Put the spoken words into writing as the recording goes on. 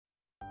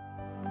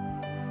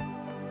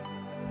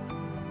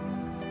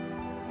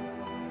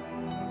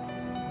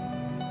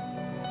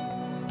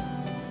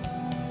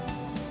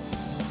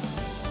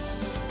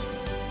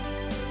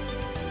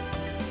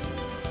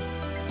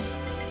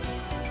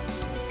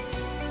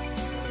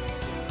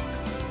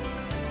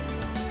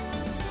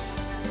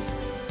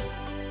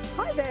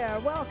Hi there,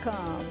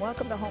 welcome.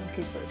 Welcome to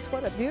Homekeepers.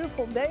 What a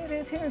beautiful day it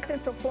is here in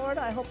Central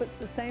Florida. I hope it's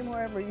the same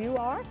wherever you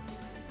are.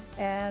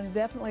 And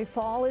definitely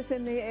fall is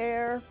in the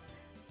air.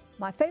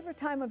 My favorite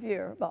time of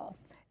year of all.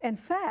 In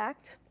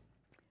fact,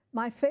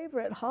 my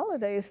favorite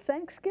holiday is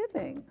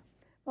Thanksgiving.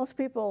 Most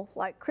people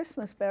like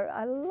Christmas better.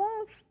 I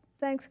love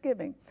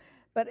Thanksgiving.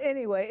 But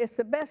anyway, it's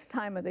the best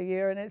time of the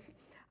year, and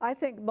I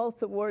think both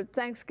the word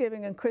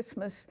Thanksgiving and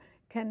Christmas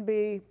can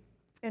be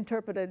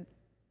interpreted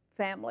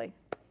family.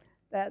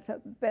 That's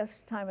the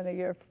best time of the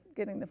year,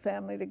 getting the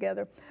family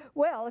together.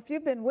 Well, if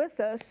you've been with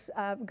us,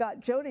 I've got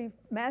Jodi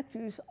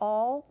Matthews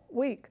all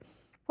week.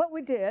 What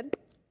we did,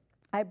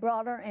 I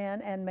brought her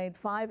in and made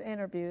 5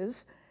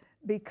 interviews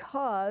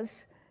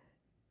because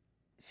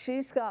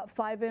she's got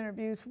 5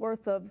 interviews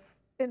worth of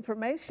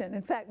information,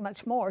 in fact,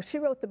 much more. She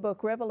wrote the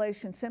book,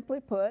 Revelation Simply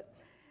Put,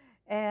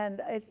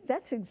 and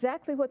that's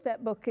exactly what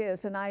that book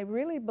is. And I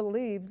really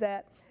believe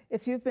that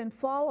if you've been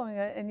following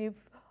it and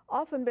you've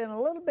often been a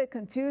little bit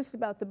confused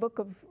about the book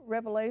of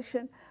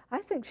Revelation, I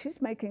think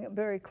she's making it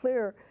very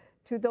clear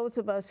to those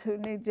of us who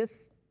need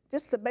just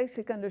the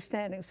basic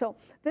understanding. So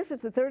this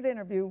is the 3rd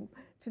interview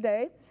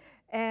today,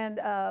 and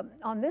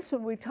on this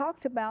one we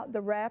talked about the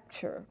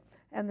rapture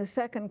and the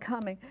second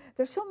coming.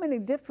 There's so many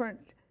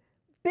different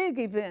big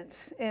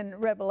events in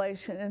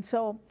Revelation, and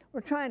so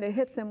we're trying to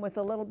hit them with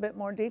a little bit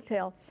more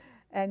detail,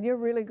 and you're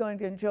really going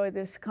to enjoy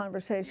this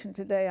conversation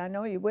today. I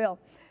know you will.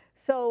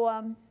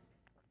 So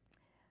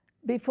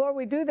before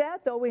we do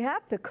that, though, we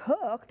have to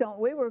cook, don't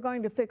we? We're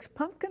going to fix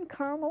pumpkin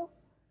caramel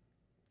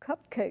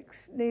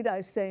cupcakes. Need I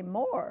say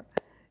more?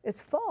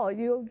 It's fall.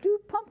 You do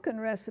pumpkin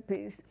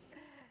recipes.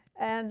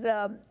 And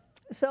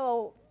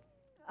so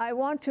I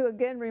want to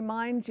again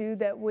remind you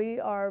that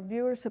we are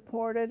viewer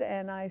supported,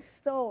 and I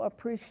so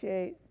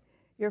appreciate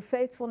your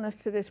faithfulness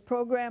to this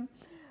program.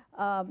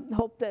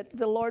 Hope that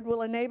the Lord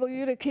will enable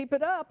you to keep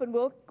it up, and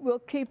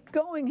we'll keep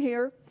going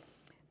here,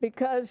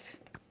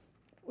 because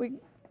we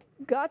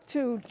got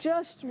to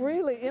just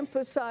really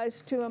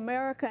emphasize to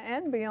America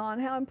and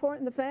beyond how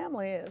important the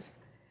family is,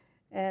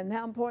 and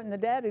how important the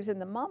daddies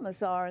and the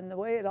mamas are, and the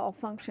way it all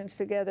functions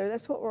together.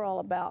 That's what we're all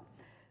about.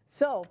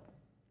 So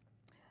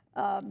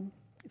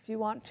if you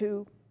want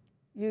to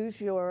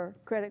use your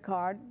credit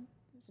card,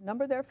 there's a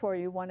number there for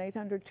you,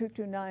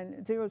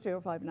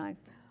 1-800-229-0059,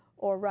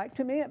 or write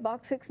to me at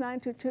Box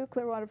 6922,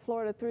 Clearwater,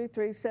 Florida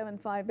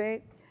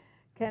 33758.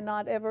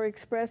 Cannot ever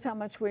express how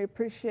much we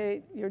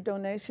appreciate your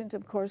donations,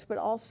 of course, but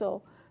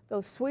also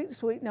those sweet,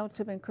 sweet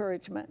notes of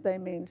encouragement. They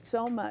mean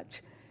so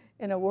much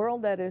in a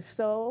world that is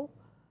so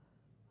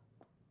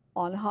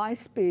on high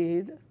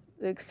speed,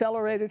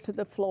 accelerated to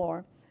the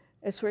floor.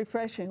 It's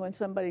refreshing when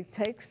somebody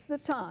takes the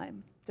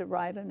time to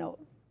write a note.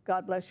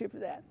 God bless you for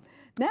that.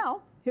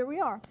 Now, here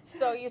we are.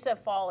 So you said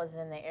fall is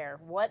in the air.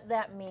 What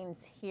that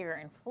means here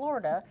in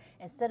Florida,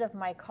 instead of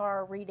my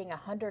car reading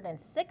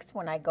 106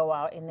 when I go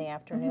out in the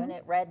afternoon,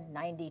 it read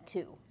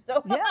 92.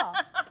 So yeah,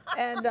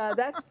 and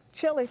that's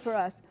chilly for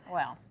us.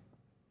 Well.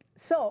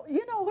 So,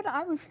 you know what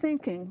I was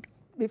thinking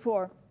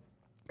before,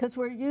 because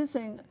we're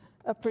using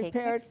a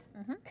prepared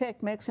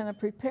cake mix and a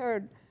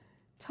prepared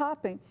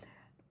topping.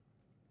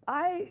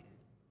 I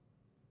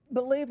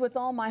believe with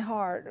all my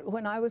heart,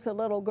 when I was a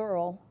little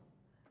girl,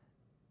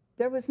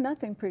 there was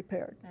nothing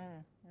prepared.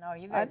 No,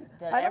 you guys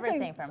did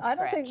everything from scratch. I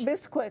don't think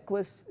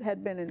Bisquick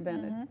had been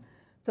invented.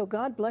 So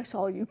God bless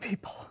all you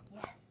people.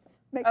 Yes.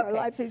 Make our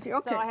lives easier.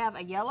 Okay. So I have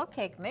a yellow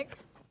cake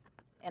mix,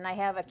 and I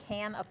have a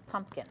can of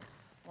pumpkin.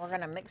 We're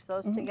going to mix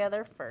those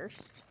together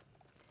first.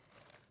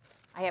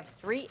 I have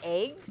 3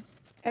 eggs.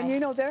 And you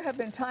know, there have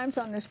been times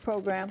on this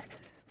program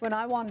when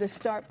I wanted to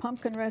start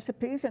pumpkin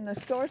recipes and the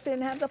stores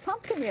didn't have the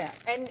pumpkin yet.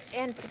 And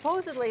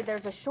supposedly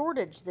there's a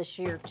shortage this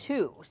year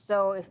too.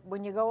 So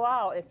when you go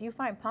out, if you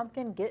find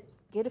pumpkin, get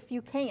a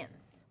few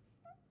cans.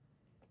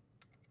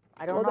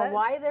 I don't know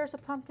why there's a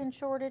pumpkin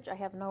shortage. I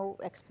have no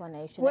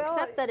explanation,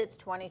 except that it's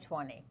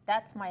 2020.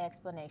 That's my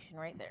explanation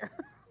right there.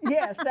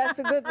 Yes, that's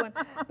a good one.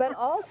 But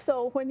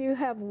also when you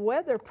have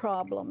weather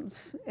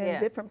problems in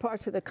different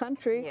parts of the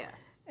country,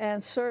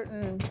 and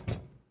certain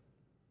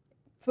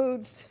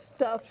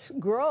foodstuffs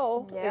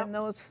grow in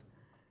those.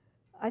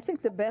 I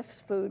think the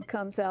best food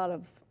comes out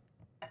of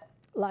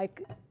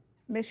like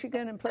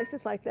Michigan and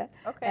places like that,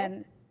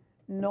 and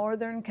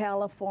Northern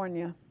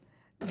California.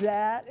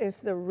 That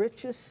is the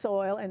richest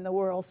soil in the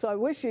world. So I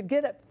wish you'd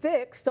get it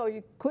fixed so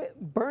you quit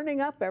burning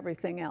up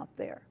everything out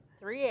there.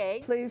 3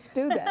 eggs. Please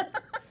do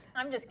that.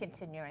 I'm just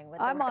continuing with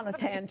I'm on a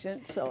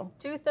tangent, so.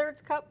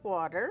 2/3 cup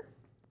water.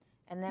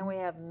 And then we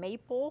have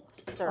maple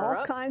syrup.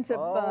 All kinds of...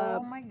 oh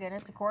my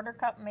goodness, a 1/4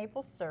 cup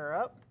maple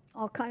syrup.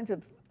 All kinds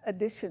of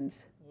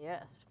additions.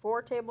 Yes,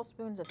 4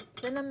 tablespoons of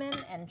cinnamon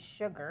and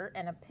sugar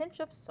and a pinch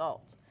of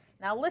salt.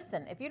 Now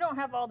listen, if you don't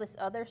have all this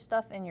other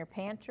stuff in your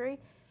pantry,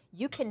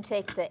 you can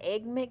take the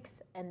egg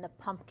mix and the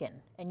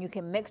pumpkin, and you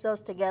can mix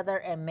those together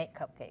and make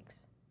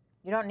cupcakes.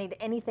 You don't need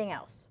anything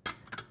else.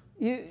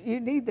 You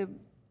need the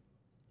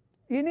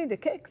You need the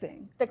cake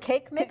thing. The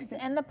cake mix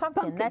and the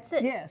pumpkin. That's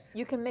it. Yes.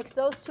 You can mix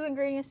those two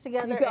ingredients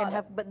together and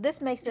have, but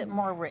this makes it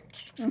more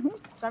rich. So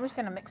I'm just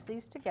going to mix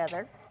these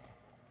together.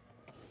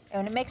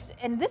 And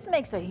this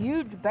makes a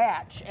huge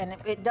batch, and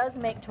it does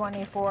make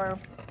 24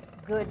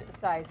 good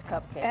sized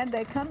cupcakes. And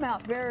they come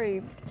out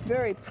very,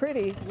 very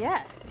pretty.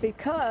 Yes.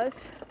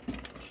 Because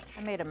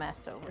I made a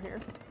mess over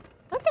here.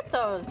 Look at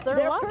those.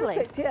 They're lovely.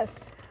 Perfect, yes.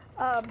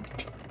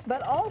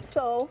 But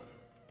also,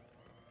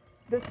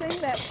 the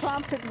thing that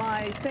prompted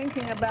my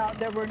thinking about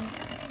there were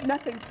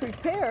nothing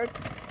prepared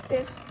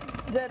is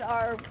that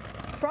our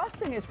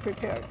frosting is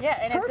prepared. Yeah,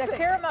 and it's a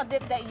caramel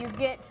dip that you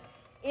get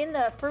in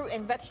the fruit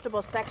and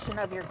vegetable section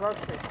of your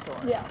grocery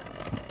store. Yeah.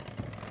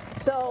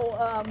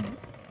 So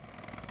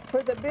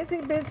for the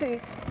busy,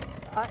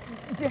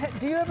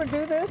 do you ever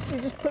do this? You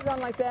just put it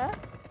on like that?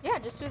 Yeah,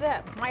 just do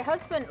that. My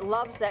husband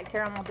loves that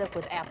caramel dip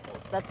with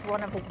apples. That's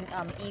one of his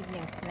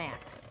evening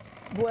snacks.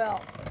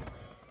 Well,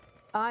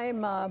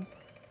 I'm... oh,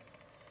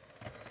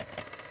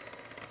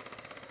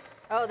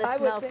 this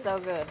smells so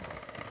good.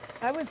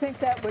 I would think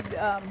that would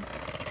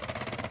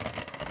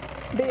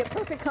be a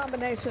perfect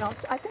combination.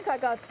 I think I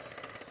got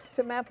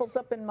some apples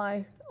up in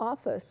my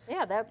office.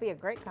 Yeah, that would be a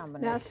great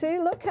combination. Now see,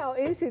 look how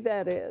easy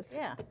that is.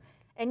 Yeah,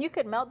 and you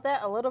could melt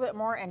that a little bit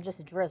more and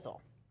just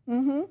drizzle.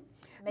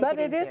 But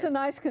it is a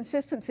nice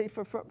consistency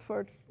for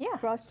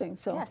frosting.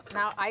 So yes.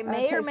 Now I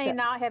may or may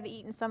not have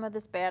eaten some of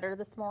this batter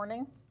this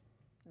morning,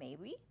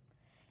 maybe.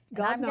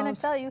 And I'm going to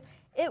tell you,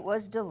 it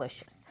was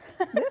delicious.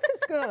 This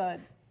is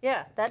good.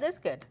 Yeah, that is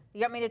good.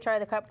 You want me to try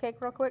the cupcake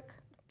real quick?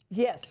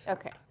 Yes.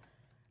 Okay.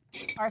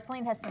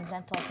 Arthelene has some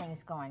dental things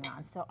going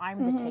on, so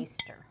I'm the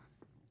taster.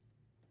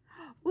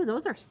 Ooh,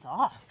 those are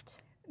soft.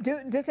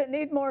 Does it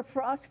need more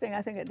frosting?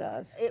 I think it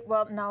does.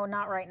 Well, no,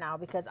 not right now,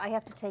 because I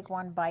have to take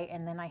one bite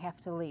and then I have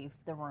to leave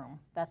the room.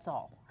 That's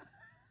all.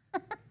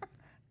 I'm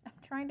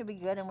trying to be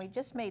good, and we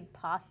just made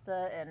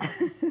pasta and...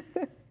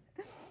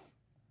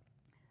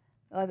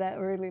 Oh, that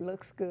really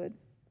looks good.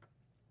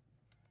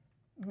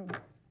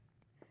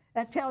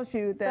 That tells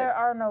you that... There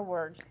are no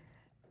words.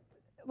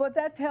 Well,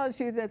 that tells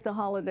you that the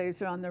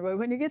holidays are on their way.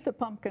 When you get the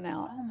pumpkin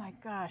out. Oh, my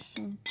gosh.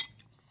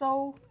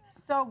 So,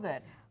 so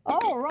good.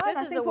 All right,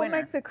 I think we'll winner.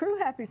 make the crew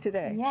happy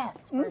today. Yes,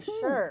 for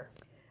sure.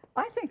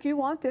 I think you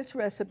want this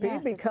recipe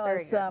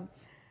because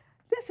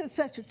this is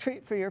such a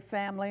treat for your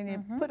family. And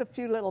you put a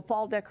few little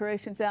fall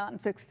decorations out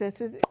and fix this.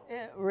 It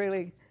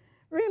really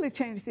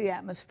changed the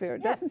atmosphere.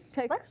 It doesn't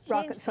take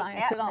rocket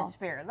science at all.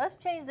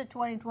 Let's change the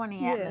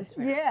 2020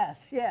 atmosphere.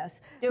 Yes.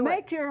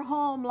 Make your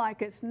home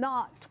like it's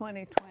not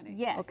 2020.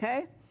 Yes.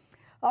 Okay?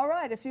 All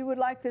right, if you would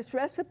like this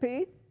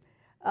recipe,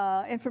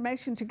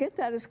 information to get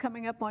that is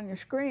coming up on your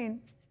screen.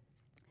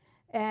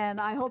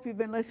 And I hope you've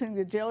been listening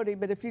to Jodi,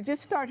 but if you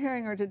just start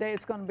hearing her today,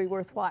 it's going to be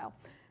worthwhile.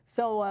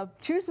 So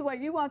choose the way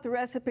you want the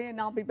recipe, and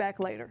I'll be back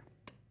later.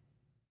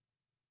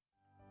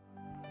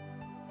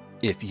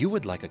 If you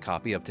would like a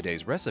copy of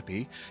today's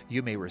recipe,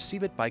 you may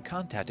receive it by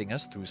contacting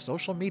us through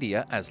social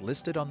media as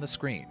listed on the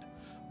screen.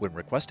 When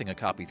requesting a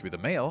copy through the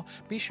mail,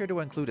 be sure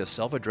to include a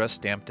self-addressed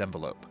stamped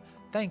envelope.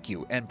 Thank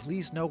you, and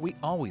please know we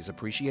always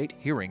appreciate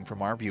hearing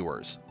from our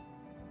viewers.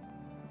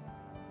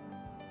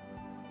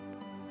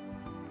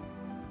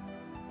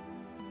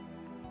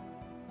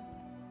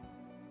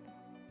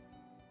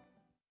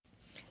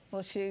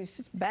 Well, she's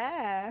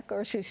back,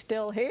 or she's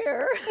still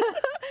here.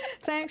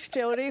 Thanks,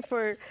 Jodi,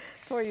 for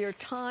your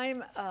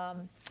time. I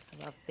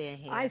love being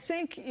here. I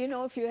think, you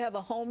know, if you have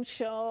a home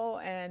show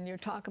and you're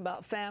talking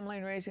about family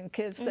and raising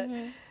kids, that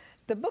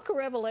the Book of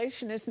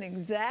Revelation isn't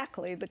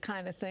exactly the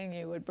kind of thing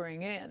you would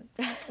bring in,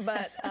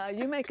 but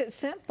you make it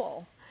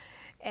simple.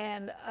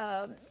 And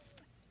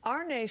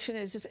our nation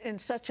is in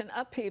such an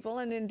upheaval,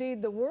 and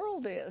indeed the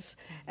world is.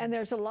 And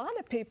there's a lot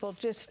of people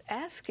just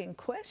asking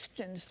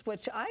questions,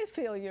 which I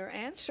feel you're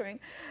answering.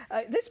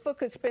 This book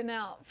has been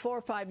out 4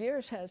 or 5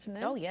 years, hasn't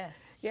it? Oh,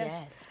 yes.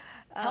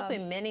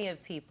 Helping many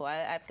of people.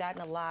 I've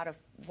gotten a lot of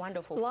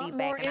wonderful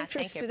feedback, and I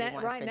thank everyone in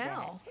it right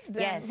now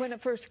than when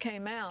it first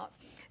came out.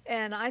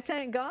 And I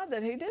thank God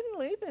that he didn't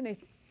leave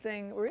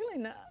anything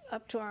really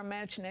up to our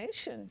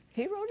imagination.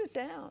 He wrote it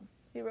down.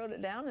 He wrote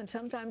it down, and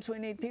sometimes we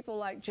need people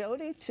like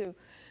Jodi to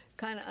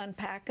kind of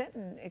unpack it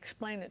and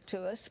explain it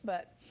to us,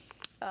 but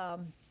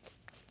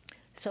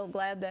so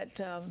glad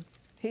that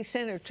he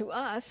sent her to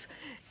us.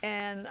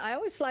 And I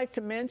always like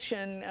to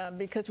mention,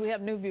 because we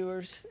have new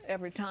viewers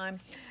every time,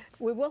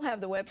 we will have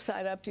the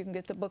website up. You can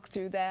get the book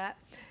through that.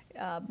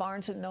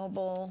 Barnes &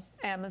 Noble,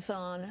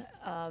 Amazon.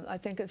 I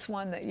think it's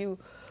one that you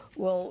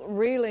will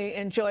really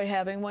enjoy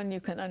having, one you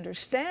can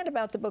understand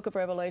about the Book of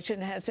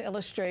Revelation. It has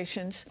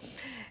illustrations.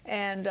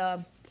 And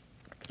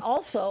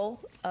also,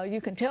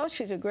 you can tell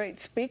she's a great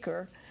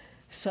speaker,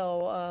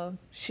 so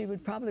she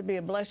would probably be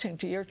a blessing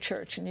to your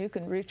church, and you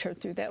can reach her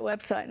through that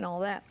website and all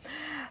that.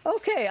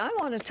 Okay, I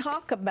want to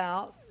talk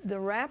about the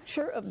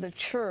rapture of the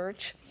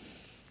church.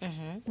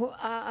 Well,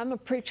 I'm a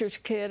preacher's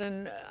kid,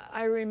 and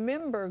I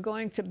remember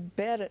going to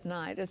bed at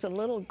night as a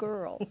little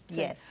girl.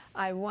 Yes.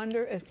 I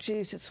wonder if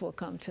Jesus will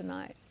come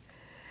tonight.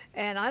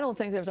 And I don't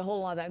think there's a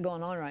whole lot of that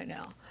going on right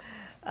now.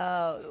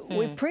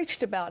 We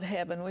preached about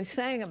heaven, we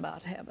sang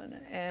about heaven,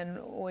 and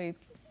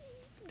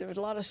there was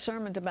a lot of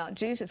sermons about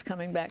Jesus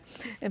coming back.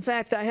 In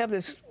fact, I have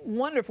this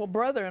wonderful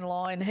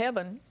brother-in-law in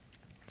heaven,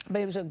 but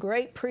he was a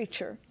great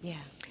preacher. Yeah.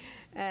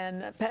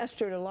 And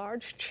pastored a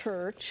large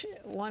church,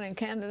 one in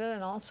Canada,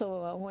 and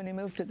also when he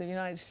moved to the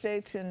United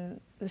States in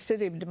the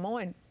city of Des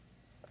Moines.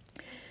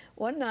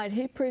 One night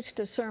he preached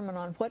a sermon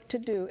on what to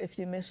do if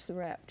you miss the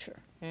rapture.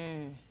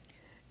 And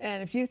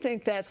if you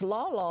think that's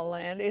la-la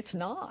land, it's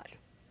not.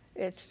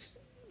 It's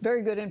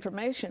very good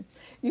information.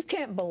 You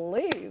can't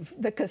believe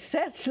the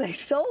cassettes they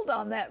sold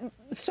on that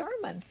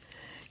sermon.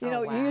 You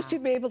know, wow. you used to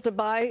be able to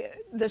buy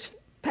this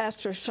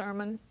pastor's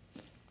sermon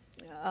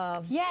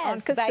yes,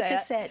 on cassette. by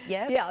cassette,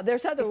 yep. Yeah,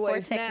 there's other Before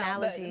ways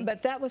technology. now,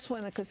 but that was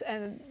when the cassette,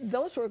 and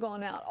those were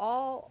going out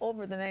all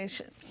over the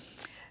nation.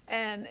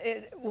 And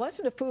it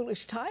wasn't a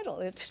foolish title,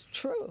 it's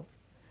true.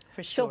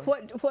 For sure.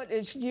 So what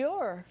is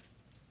your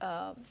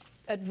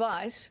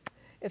advice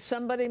if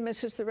somebody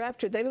misses the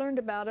rapture? They learned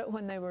about it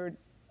when they were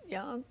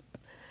young.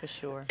 For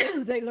sure.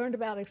 They learned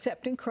about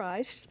accepting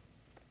Christ,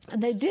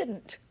 and they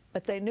didn't,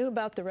 but they knew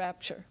about the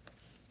rapture.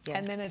 Yes.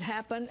 And then it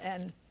happened,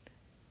 and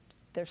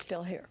they're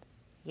still here.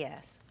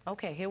 Yes.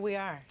 Okay, here we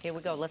are. Here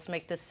we go. Let's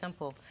make this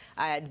simple.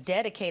 I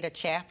dedicate a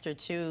chapter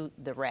to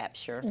the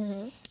rapture.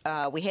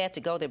 We had to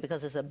go there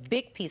because it's a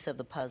big piece of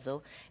the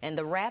puzzle, and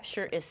the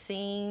rapture is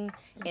seen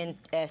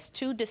as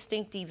two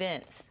distinct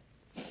events.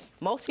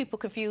 Most people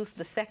confuse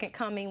the second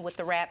coming with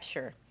the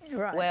rapture.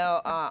 Right.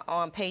 Well,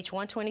 on page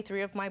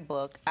 123 of my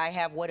book, I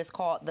have what is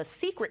called the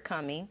secret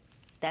coming.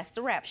 That's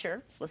the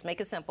rapture. Let's make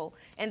it simple.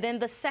 And then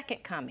the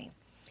second coming.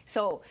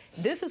 So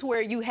this is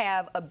where you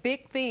have a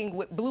big thing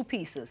with blue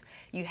pieces.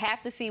 You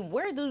have to see,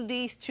 where do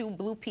these two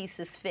blue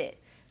pieces fit?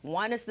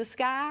 One is the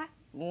sky,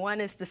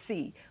 one is the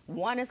sea.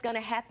 One is going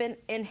to happen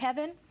in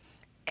heaven,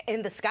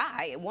 in the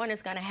sky. One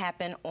is going to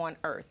happen on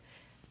earth.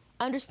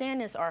 Understand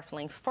this,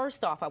 Arthelene.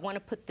 First off, I want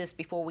to put this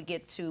before we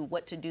get to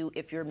what to do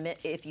if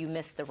you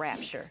miss the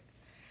rapture.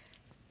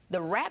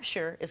 The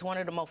rapture is one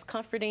of the most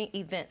comforting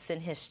events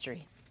in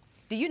history.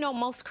 Do you know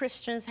most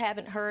Christians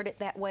haven't heard it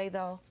that way,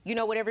 though? You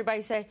know what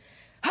everybody say?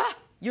 Ha!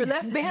 You're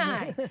left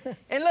behind.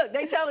 And look,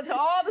 they tell it to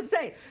all the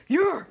saints.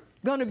 You're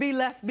going to be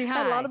left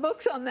behind. A lot of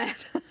books on that.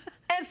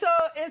 And so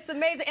it's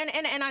amazing.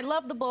 And I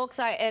love the books,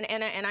 and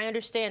I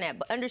understand that.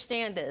 But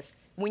understand this.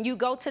 When you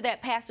go to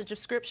that passage of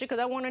Scripture, because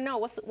I want to know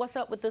what's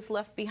up with this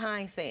left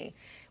behind thing.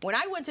 When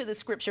I went to the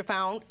Scripture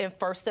found in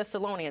 1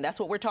 Thessalonians, that's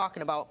what we're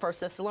talking about, 1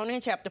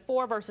 Thessalonians chapter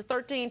 4, verses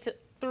 13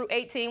 through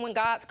 18, when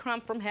God's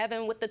come from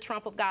heaven with the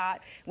trump of God,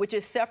 which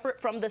is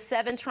separate from the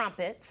 7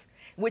 trumpets,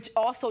 which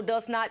also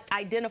does not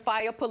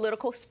identify a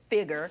political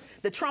figure.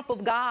 The trump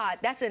of God,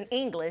 that's in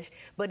English,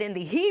 but in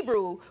the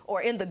Hebrew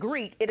or in the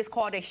Greek, it is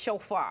called a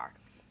shofar.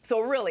 So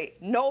really,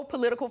 no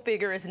political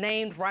figure is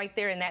named right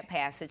there in that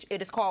passage.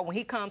 It is called, when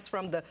he comes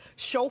from the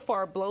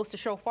shofar, blows the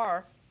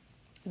shofar,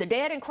 the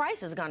dead in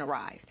Christ is going to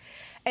rise.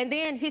 And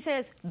then he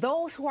says,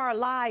 those who are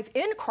alive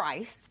in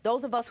Christ,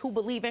 those of us who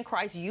believe in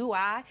Christ, you,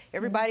 I,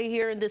 everybody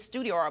here in this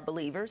studio are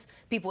believers,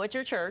 people at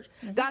your church.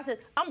 God says,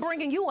 I'm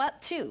bringing you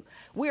up too.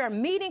 We are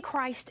meeting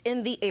Christ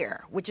in the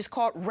air, which is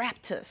called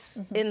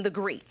raptus in the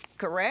Greek,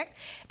 correct?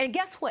 And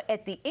guess what?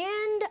 At the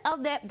end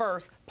of that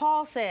verse,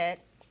 Paul said,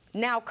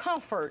 now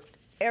comfort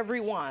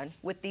everyone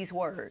with these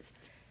words.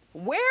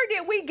 Where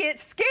did we get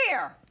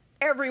scared,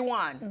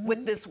 everyone,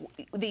 with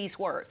these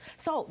words?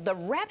 So the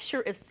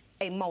rapture is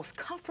a most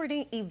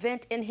comforting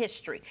event in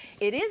history.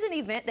 It is an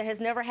event that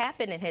has never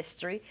happened in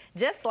history,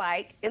 just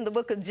like in the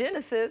book of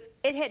Genesis,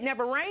 it had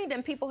never rained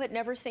and people had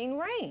never seen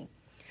rain.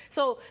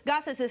 So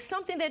God says it's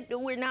something that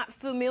we're not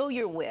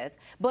familiar with,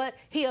 but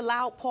he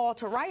allowed Paul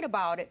to write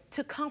about it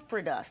to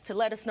comfort us, to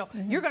let us know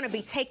you're going to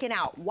be taken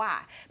out.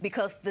 Why?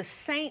 Because the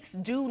saints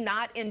do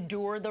not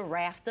endure the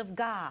wrath of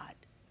God.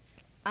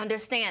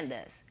 Understand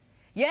this.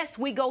 Yes,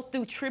 we go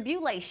through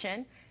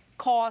tribulation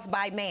caused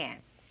by man.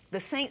 The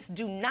saints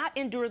do not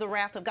endure the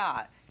wrath of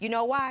God. You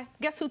know why?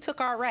 Guess who took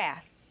our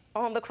wrath?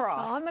 On the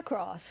cross. On the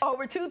cross.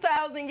 Over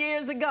 2,000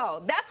 years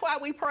ago. That's why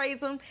we praise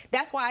him.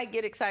 That's why I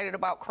get excited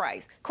about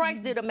Christ.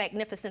 Christ did a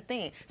magnificent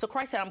thing. So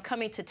Christ said, I'm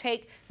coming to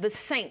take the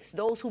saints,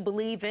 those who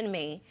believe in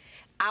me,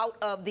 out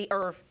of the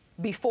earth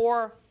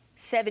before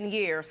 7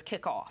 years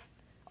kick off.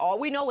 All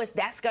we know is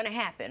that's going to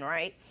happen,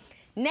 right?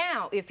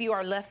 Now, if you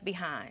are left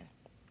behind.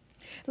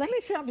 Let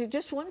me stop you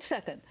just 1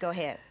 second. Go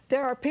ahead.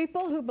 There are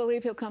people who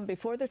believe he'll come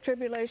before the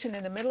tribulation,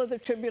 in the middle of the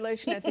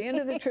tribulation, at the end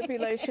of the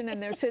tribulation,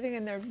 and they're sitting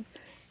in their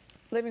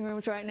living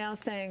rooms right now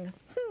saying,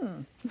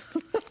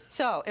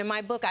 So in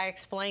my book, I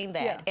explain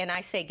that, and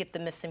I say get the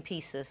missing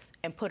pieces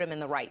and put them in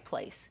the right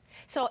place.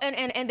 So,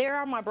 and there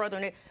are my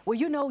brethren, well,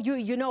 you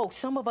know,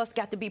 some of us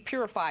got to be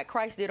purified.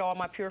 Christ did all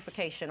my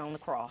purification on the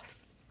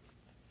cross.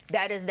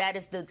 That is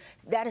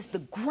the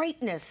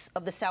greatness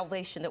of the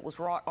salvation that was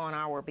wrought on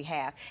our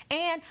behalf.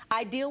 And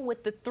I deal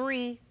with the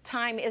 3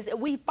 timing.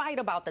 We fight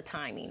about the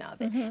timing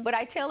of it. But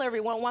I tell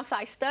everyone, once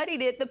I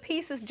studied it, the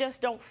pieces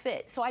just don't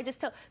fit. So I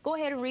just tell, go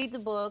ahead and read the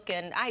book.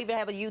 And I even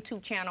have a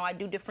YouTube channel. I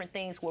do different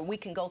things where we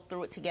can go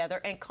through it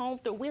together and comb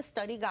through. We'll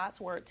study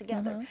God's word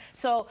together.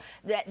 So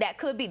that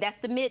could be, that's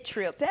the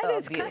mid-trip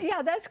view.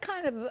 Yeah, that's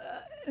kind of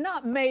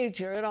not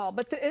major at all,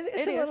 but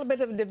it's a little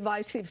bit of a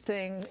divisive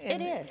thing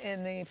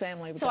in the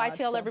family of So God, I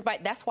tell everybody,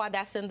 that's why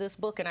that's in this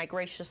book, and I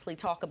graciously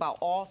talk about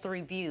all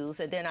 3 views,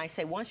 and then I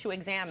say, once you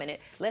examine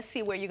it, let's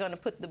see where you're going to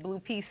put the blue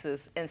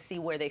pieces and see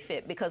where they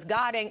fit, because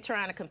God ain't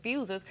trying to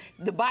confuse us.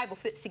 The Bible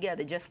fits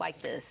together just like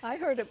this. I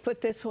heard it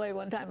put this way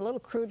one time, a little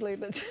crudely,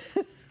 but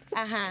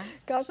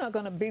God's not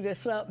going to beat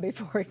us up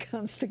before he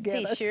comes to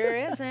get us. He sure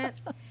isn't.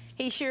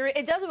 He sure,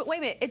 it doesn't, wait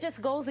a minute, it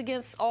just goes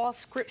against all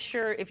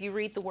scripture if you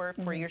read the word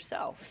for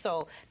yourself.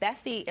 So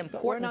that's the importance of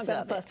it. We're not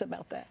going to fuss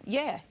about that.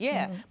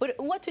 Yeah. But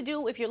what to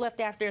do if you're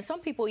left after, and some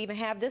people even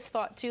have this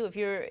thought too,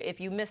 if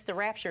you miss the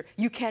rapture,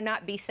 you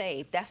cannot be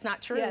saved. That's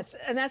not true. Yes,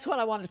 and that's what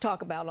I want to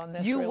talk about on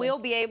this. You will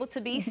be able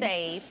to be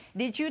saved.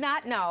 Did you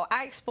not know?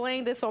 I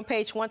explained this on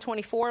page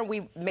 124,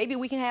 and maybe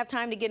we can have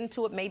time to get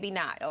into it, maybe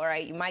not. All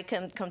right, you might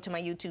come to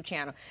my YouTube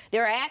channel.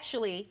 There are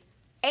actually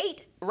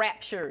 8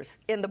 raptures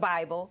in the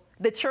Bible.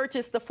 The church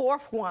is the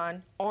 4th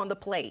one on the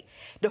plate.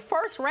 The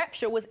first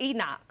rapture was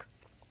Enoch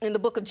in the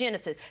book of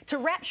Genesis. To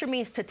rapture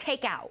means to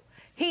take out.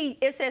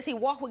 It says he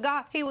walked with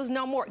God. He was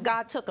no more.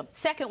 God took him.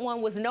 Second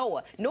one was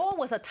Noah. Noah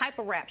was a type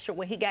of rapture.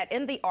 When he got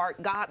in the ark,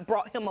 God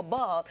brought him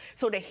above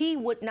so that he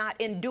would not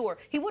endure.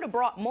 He would have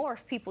brought more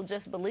if people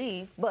just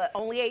believed, but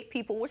only 8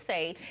 people were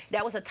saved.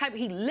 That was a type.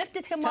 He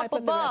lifted him up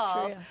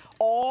above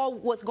all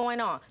what's going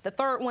on. The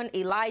third one,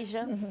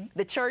 Elijah.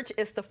 The church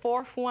is the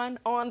 4th one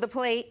on the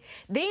plate.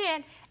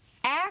 Then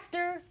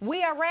after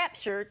we are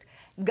raptured,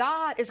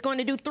 God is going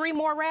to do 3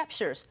 more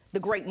raptures. The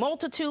great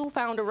multitude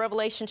found in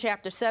Revelation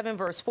chapter 7,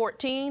 verse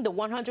 14, the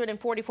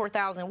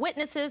 144,000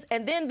 witnesses,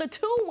 and then the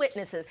 2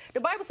 witnesses. The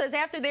Bible says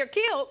after they're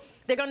killed,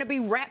 they're going to be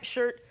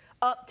raptured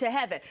up to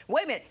heaven.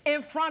 Wait a minute,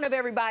 in front of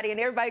everybody, and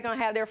everybody's going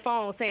to have their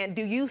phone saying,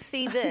 do you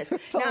see this?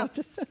 Now,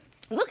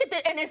 look at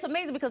that, and it's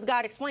amazing because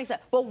God explains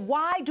that. But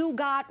why do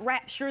God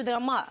rapture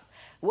them up?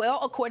 Well,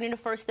 according to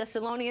 1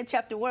 Thessalonians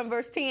chapter 1,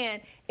 verse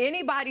 10,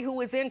 anybody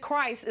who is in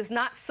Christ is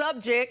not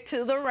subject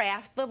to the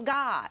wrath of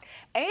God.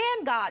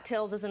 And God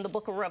tells us in the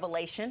book of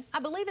Revelation, I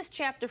believe it's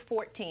chapter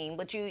 14,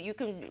 but you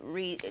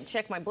can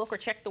check my book or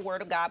check the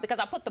Word of God, because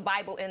I put the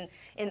Bible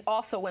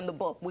also in the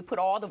book. We put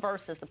all the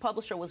verses. The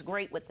publisher was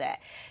great with that.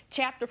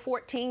 Chapter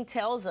 14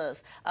 tells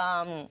us,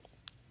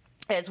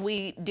 as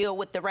we deal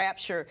with the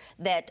rapture,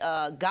 that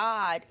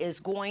God is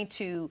going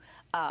to,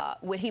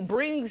 when he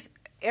brings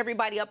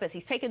everybody up, as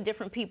he's taking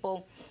different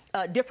people,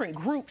 different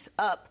groups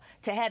up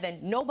to heaven,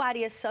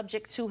 nobody is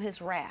subject to his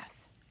wrath.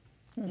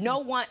 No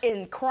one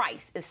in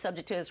Christ is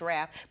subject to his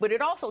wrath. But it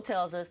also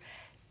tells us,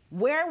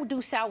 where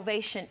do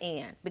salvation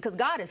end? Because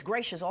God is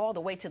gracious all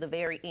the way to the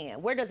very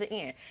end. Where does it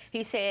end?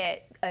 He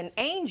said an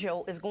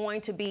angel is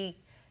going to be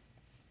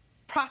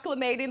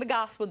proclamating the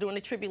gospel during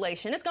the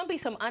tribulation. It's going to be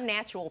some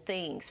unnatural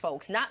things,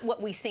 folks, not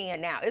what we're seeing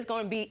now. It's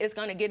going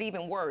to get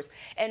even worse.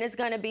 And it's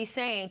going to be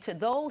saying to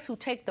those who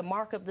take the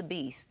mark of the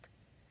beast,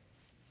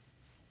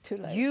 too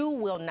late. You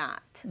will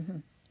not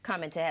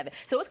come into heaven.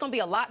 So it's going to be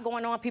a lot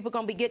going on. People are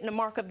going to be getting the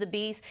mark of the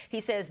beast. He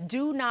says,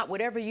 do not,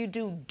 whatever you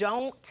do,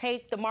 don't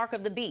take the mark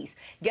of the beast.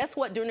 Guess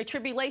what? During the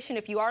tribulation,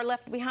 if you are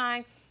left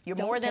behind, you're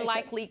more than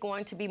likely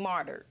going to be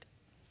martyred.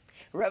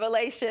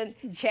 Revelation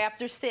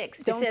chapter 6.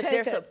 It says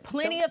there's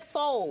plenty of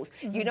souls.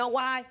 You know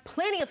why?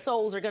 Plenty of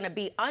souls are going to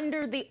be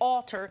under the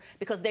altar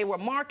because they were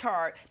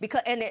martyred.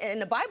 And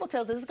the Bible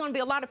tells us there's going to be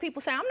a lot of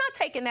people saying, I'm not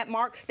taking that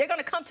mark. They're going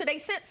to come to their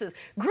senses.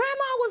 Grandma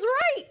was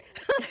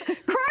right.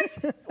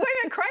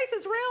 Christ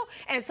is real.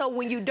 And so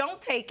when you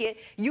don't take it,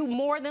 you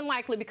more than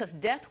likely, because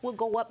death will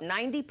go up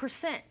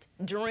 90%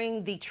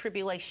 during the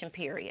tribulation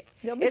period.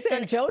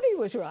 Jodi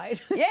was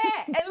right. Yeah.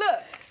 And look,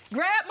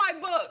 grab my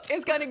book.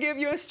 It's going to give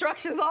you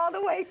instructions all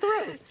the way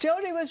through.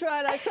 Jodi was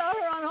right. I saw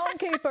her on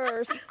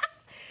Homekeepers.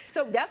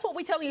 So that's what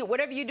we tell you.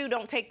 Whatever you do,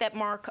 don't take that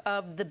mark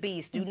of the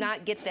beast. Do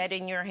not get that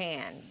in your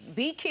hand.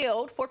 Be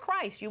killed for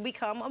Christ. You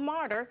become a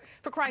martyr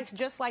for Christ,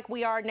 just like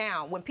we are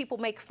now. When people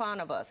make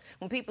fun of us,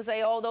 when people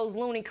say, oh, those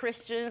loony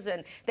Christians,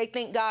 and they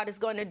think God is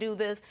going to do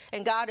this,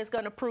 and God is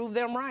going to prove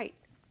them right.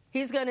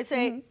 He's going to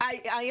say,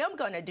 I am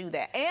going to do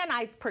that. And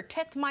I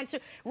protect my...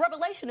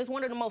 Revelation is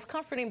one of the most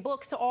comforting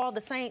books to all the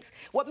saints.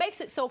 What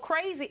makes it so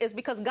crazy is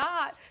because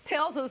God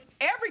tells us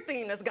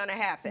everything that's going to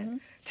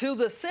happen to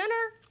the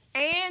sinner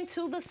and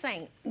to the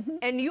saint.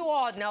 And you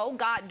all know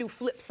God do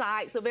flip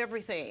sides of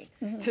everything.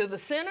 To the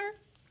sinner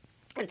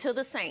and to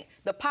the saint.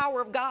 The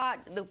power of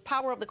God, the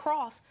power of the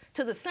cross,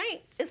 to the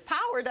saint is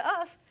power to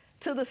us.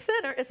 To the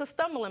sinner, it's a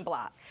stumbling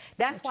block.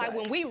 That's why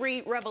when we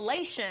read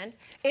Revelation,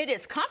 it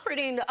is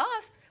comforting to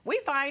us. We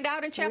find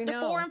out in chapter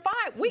 4 and 5,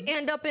 we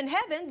end up in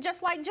heaven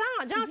just like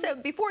John. John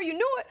said, before you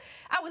knew it,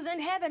 I was in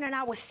heaven and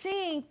I was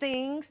seeing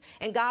things,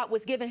 and God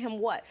was giving him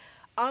what?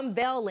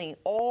 unveiling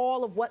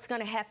all of what's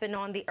going to happen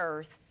on the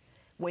earth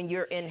when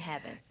you're in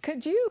heaven.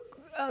 Could you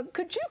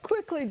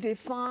quickly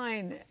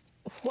define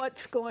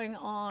what's going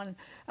on?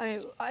 I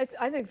mean,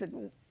 I think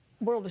the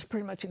world is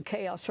pretty much in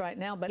chaos right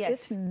now, but Yes.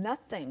 it's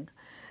nothing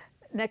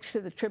next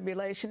to the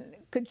tribulation.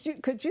 Could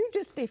you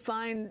just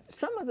define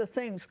some of the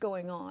things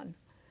going on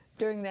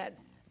during that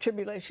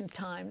tribulation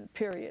time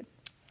period?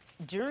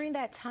 During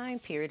that time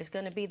period, it's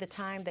going to be the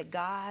time that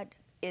God,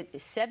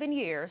 7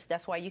 years,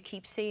 that's why you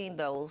keep seeing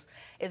those,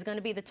 is going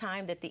to be the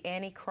time that the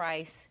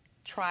Antichrist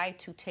tried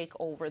to take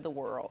over the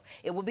world.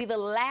 It will be the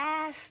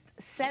last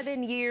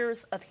 7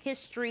 years of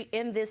history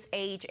in this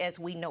age as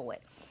we know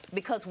it,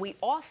 because we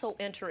also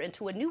enter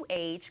into a new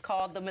age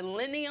called the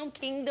Millennium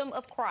Kingdom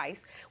of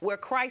Christ, where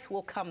Christ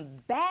will come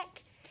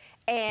back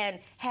and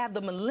have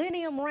the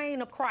millennium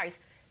reign of Christ.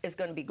 It's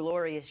going to be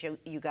glorious,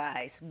 you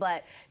guys.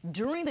 But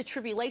during the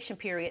tribulation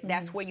period,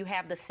 that's where you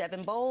have the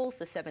 7 bowls,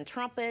 the 7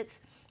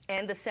 trumpets,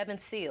 and the 7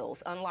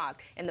 seals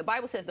unlocked. And the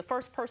Bible says the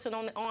first person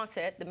on the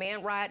onset, the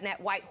man riding that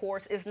white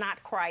horse, is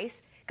not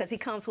Christ, because he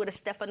comes with a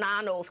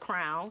Stephanos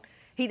crown.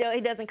 He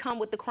doesn't come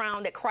with the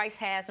crown that Christ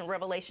has in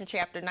Revelation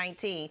chapter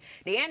 19.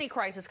 The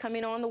Antichrist is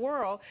coming on the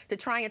world to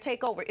try and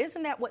take over.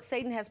 Isn't that what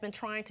Satan has been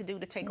trying to do,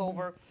 to take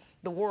over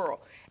the world?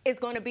 It's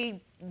going to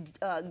be,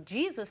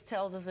 Jesus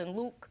tells us in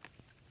Luke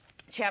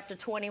chapter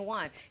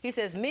 21, he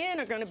says, men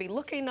are going to be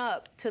looking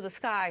up to the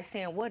sky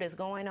saying, what is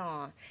going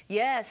on?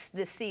 Yes,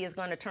 the sea is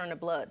going to turn to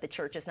blood. The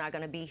church is not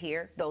going to be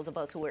here, those of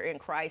us who are in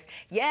Christ.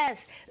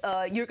 Yes,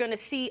 you're going to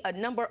see a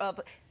number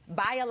of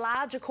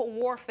biological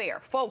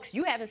warfare. Folks,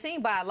 you haven't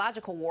seen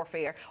biological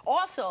warfare.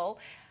 Also,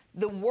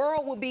 the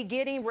world will be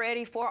getting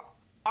ready for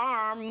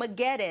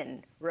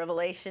Armageddon.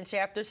 Revelation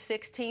chapter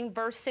 16,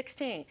 verse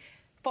 16.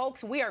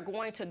 Folks, we are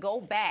going to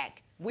go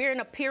back. We're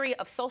in a period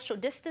of social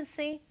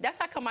distancing. That's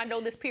how come I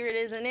know this period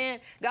isn't in.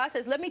 God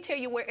says, let me tell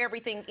you where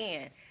everything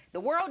ends. The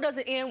world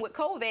doesn't end with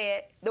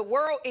COVID. The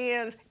world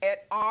ends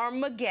at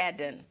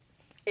Armageddon.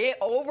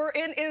 Over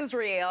in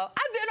Israel.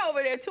 I've been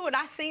over there too, and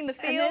I've seen the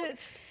field. And then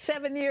it's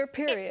 7-year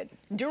period.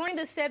 During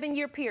the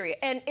 7-year period.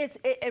 And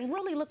and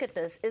really look at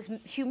this, is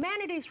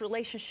humanity's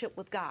relationship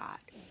with God.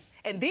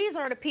 And these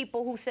are the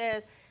people who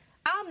says,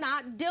 I'm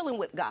not dealing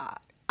with God.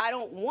 I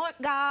don't want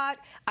God.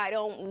 I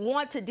don't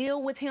want to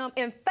deal with him.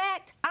 In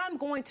fact, I'm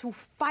going to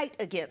fight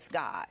against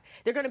God.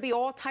 There are going to be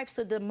all types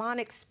of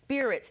demonic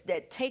spirits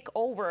that take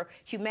over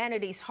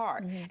humanity's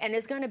heart. And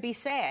it's going to be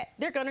sad.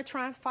 They're going to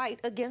try and fight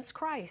against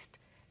Christ.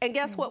 And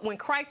guess what? When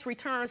Christ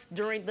returns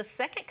during the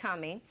second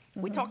coming,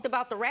 we talked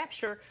about the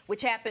rapture,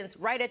 which happens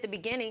right at the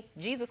beginning.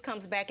 Jesus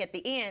comes back at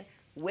the end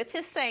with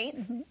his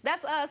saints.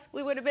 That's us.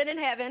 We would have been in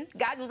heaven,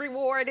 gotten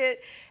rewarded,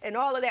 and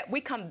all of that.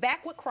 We come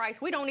back with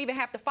Christ. We don't even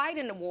have to fight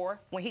in the war.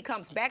 When he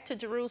comes back to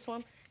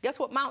Jerusalem, guess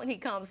what mountain he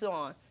comes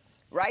on?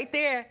 Right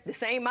there, the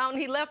same mountain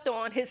he left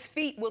on, his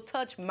feet will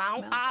touch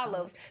Mount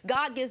Olives.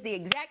 God gives the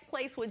exact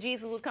place where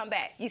Jesus will come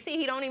back. You see,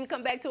 he don't even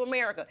come back to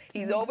America.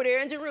 He's over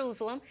there in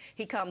Jerusalem.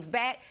 He comes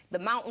back, the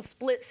mountain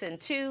splits in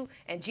two,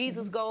 and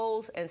Jesus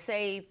goes and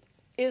saves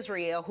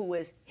Israel, who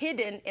is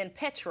hidden in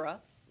Petra,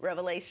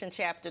 Revelation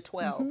chapter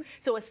 12.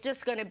 So it's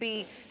just going to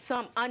be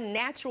some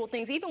unnatural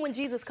things. Even when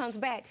Jesus comes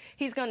back,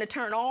 he's going to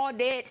turn all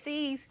dead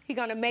seas, he's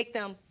going to make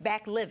them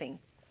back living.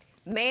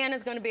 Man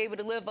is going to be able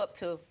to live up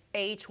to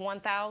age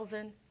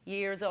 1,000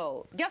 years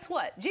old. Guess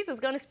what? Jesus is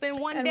going to spend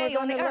one day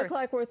on the earth. And we're going to look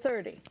like we're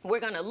 30. We're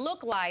going to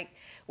look like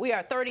we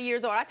are 30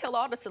 years old. I tell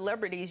all the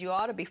celebrities, you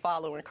ought to be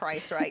following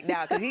Christ right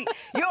now, because you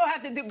don't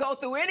have to go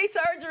through any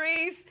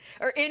surgeries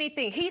or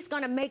anything. He's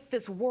going to make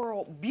this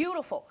world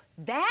beautiful.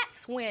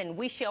 That's when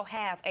we shall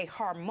have a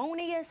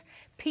harmonious,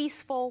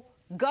 peaceful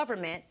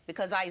government,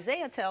 because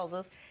Isaiah tells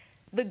us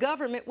the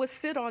government would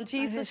sit on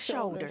Jesus'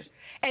 shoulder.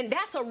 And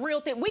that's a real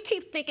thing. We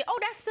keep thinking, oh,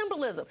 that's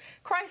symbolism.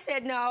 Christ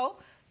said, no,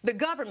 the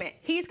government,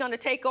 he's going to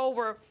take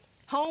over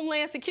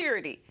Homeland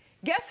Security.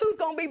 Guess who's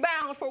going to be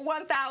bound for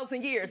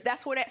 1,000 years?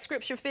 That's where that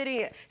scripture fit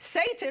in.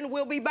 Satan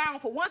will be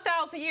bound for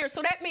 1,000 years.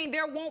 So that means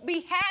there won't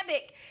be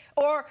havoc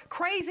or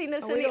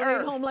craziness in the earth. We don't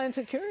need Homeland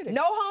Security.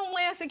 No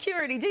Homeland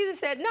Security. Jesus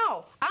said,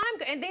 no.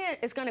 And then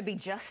it's going to be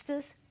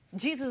justice.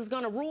 Jesus is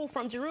going to rule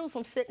from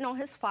Jerusalem, sitting on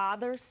his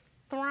Father's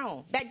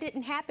throne. That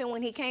didn't happen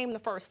when he came the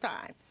first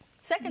time.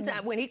 Second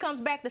time, when he comes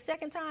back the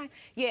second time,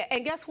 yeah.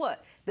 And guess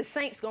what? The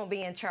saints going to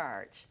be in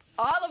charge.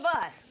 All of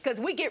us, because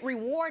we get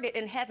rewarded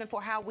in heaven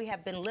for how we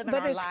have been living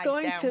our lives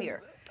down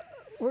here.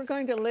 We're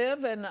going to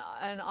live and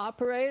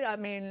operate. I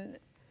mean,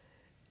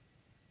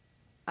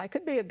 I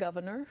could be a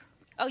governor.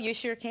 Oh, you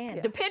sure can.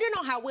 Yeah. Depending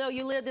on how well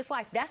you live this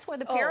life. That's where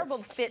the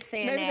parable fits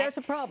in. Maybe that's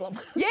a problem.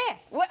 Yeah.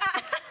 Well,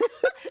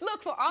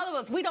 look, for all of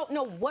us, we don't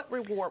know what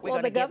reward we're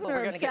going to get, but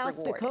we're going to get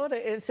rewarded. The governor of South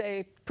Dakota is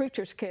a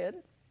preacher's kid,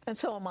 and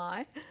so am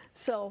I.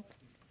 So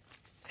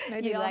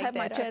maybe I'll have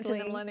my chance in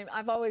the millennium.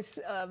 I've always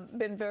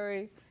been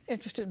very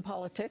interested in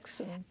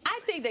politics. I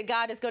think that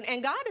God is going to,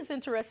 and God is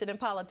interested in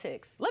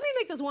politics. Let me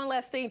make this one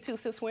last thing, too,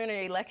 since we're in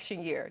an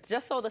election year,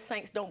 just so the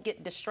saints don't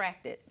get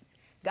distracted.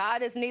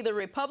 God is neither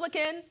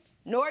Republican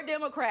nor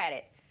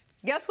Democratic.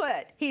 Guess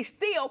what? He's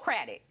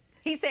theocratic.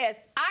 He says,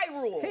 I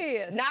rule,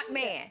 not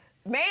man.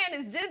 Man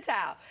is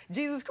Gentile.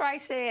 Jesus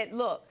Christ said,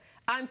 look,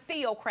 I'm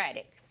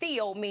theocratic.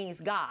 Theo means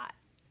God.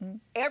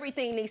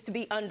 Everything needs to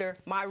be under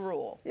my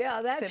rule.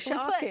 Yeah, that's Simply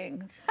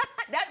shocking.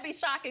 That'd be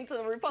shocking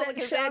to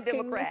Republicans and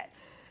Democrats.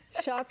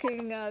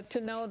 Shocking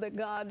to know that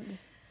God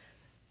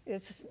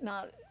is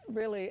not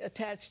really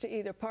attached to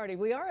either party.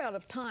 We are out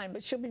of time,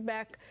 but she'll be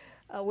back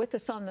with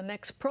us on the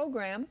next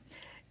program.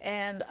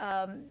 And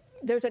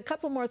there's a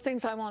couple more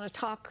things I want to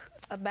talk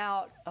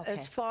about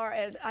as far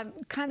as I'm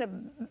kind of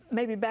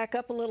maybe back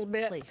up a little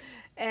bit. Please.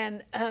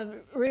 And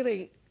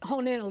really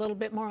hone in a little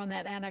bit more on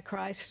that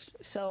Antichrist.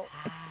 So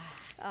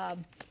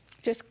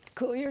just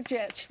cool your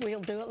jets.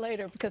 We'll do it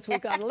later because we've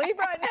got to leave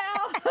right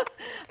now.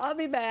 I'll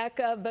be back,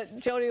 but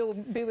Jodi will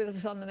be with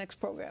us on the next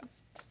program.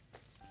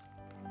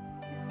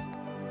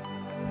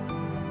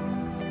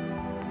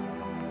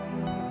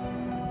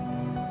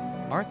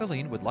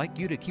 Arthelene would like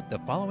you to keep the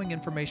following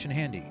information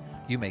handy.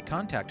 You may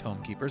contact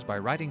Homekeepers by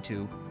writing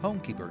to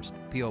Homekeepers,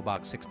 P.O.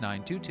 Box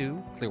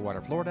 6922,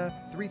 Clearwater, Florida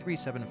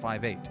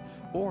 33758,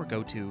 or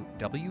go to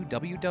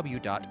www.rippy.org.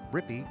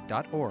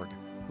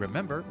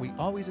 Remember, we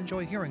always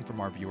enjoy hearing from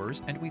our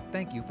viewers, and we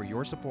thank you for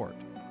your support.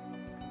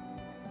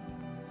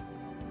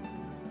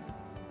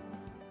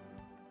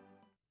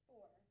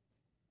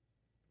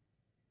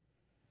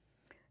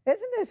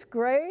 Isn't this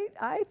great?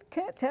 I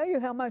can't tell you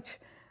how much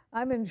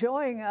I'm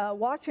enjoying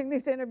watching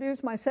these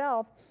interviews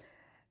myself.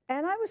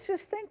 And I was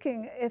just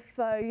thinking, if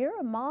you're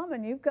a mom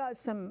and you've got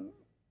some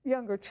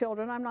younger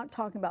children, I'm not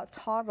talking about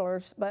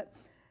toddlers, but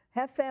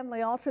have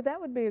Family Altar, that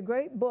would be a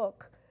great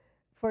book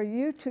for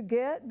you to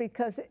get,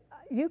 because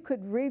you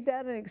could read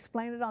that and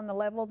explain it on the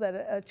level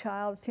that a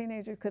child, a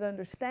teenager could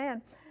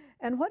understand.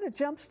 And what a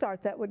jump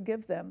start that would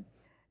give them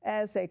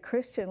as a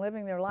Christian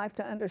living their life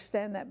to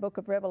understand that book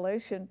of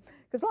Revelation.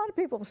 Because a lot of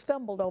people have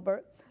stumbled over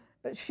it,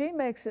 but she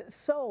makes it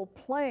so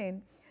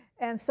plain.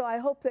 And so I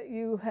hope that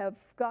you have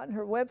gotten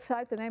her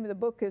website. The name of the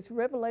book is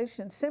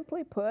Revelation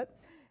Simply Put,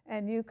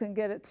 and you can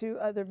get it through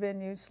other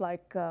venues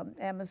like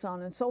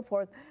Amazon and so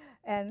forth.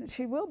 And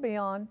she will be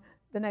on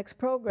the next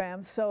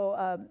program,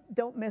 so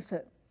don't miss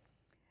it.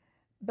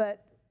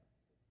 But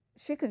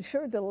she can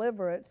sure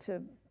deliver it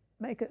to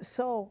make it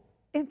so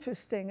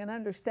interesting and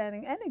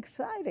understanding and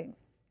exciting.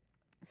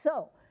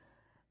 So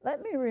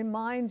let me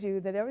remind you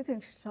that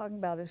everything she's talking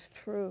about is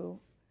true.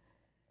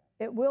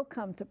 It will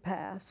come to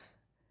pass.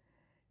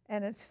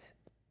 And it's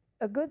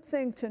a good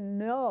thing to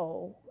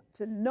know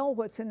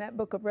what's in that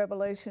book of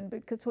Revelation,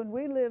 because when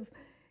we live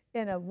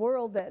in a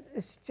world that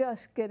is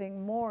just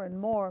getting more and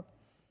more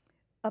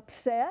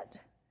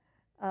upset,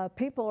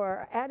 people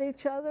are at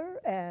each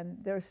other, and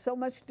there's so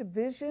much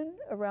division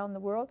around the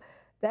world,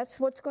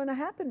 that's what's going to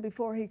happen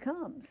before he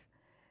comes.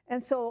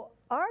 And so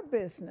our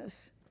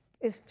business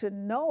is to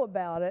know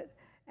about it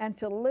and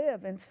to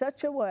live in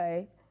such a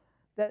way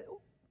that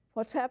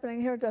what's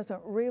happening here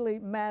doesn't really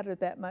matter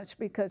that much,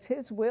 because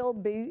his will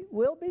be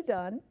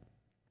done.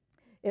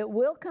 It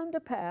will come to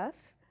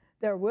pass.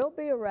 There will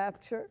be a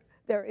rapture.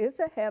 There is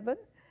a heaven.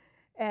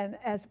 And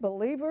as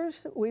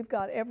believers, we've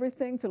got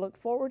everything to look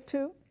forward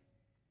to,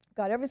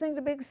 got everything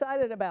to be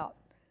excited about.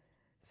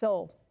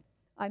 So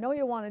I know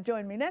you'll want to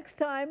join me next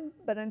time,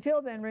 but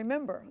until then,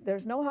 remember,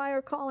 there's no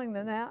higher calling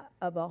than that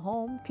of a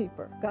home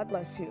keeper. God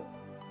bless you.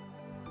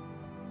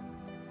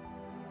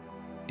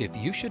 If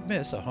you should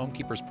miss a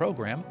Homekeepers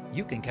program,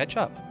 you can catch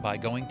up by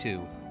going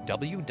to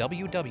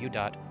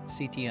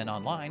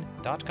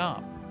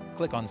www.ctnonline.com.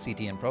 Click on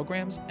CTN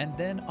Programs and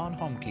then on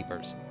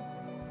Homekeepers.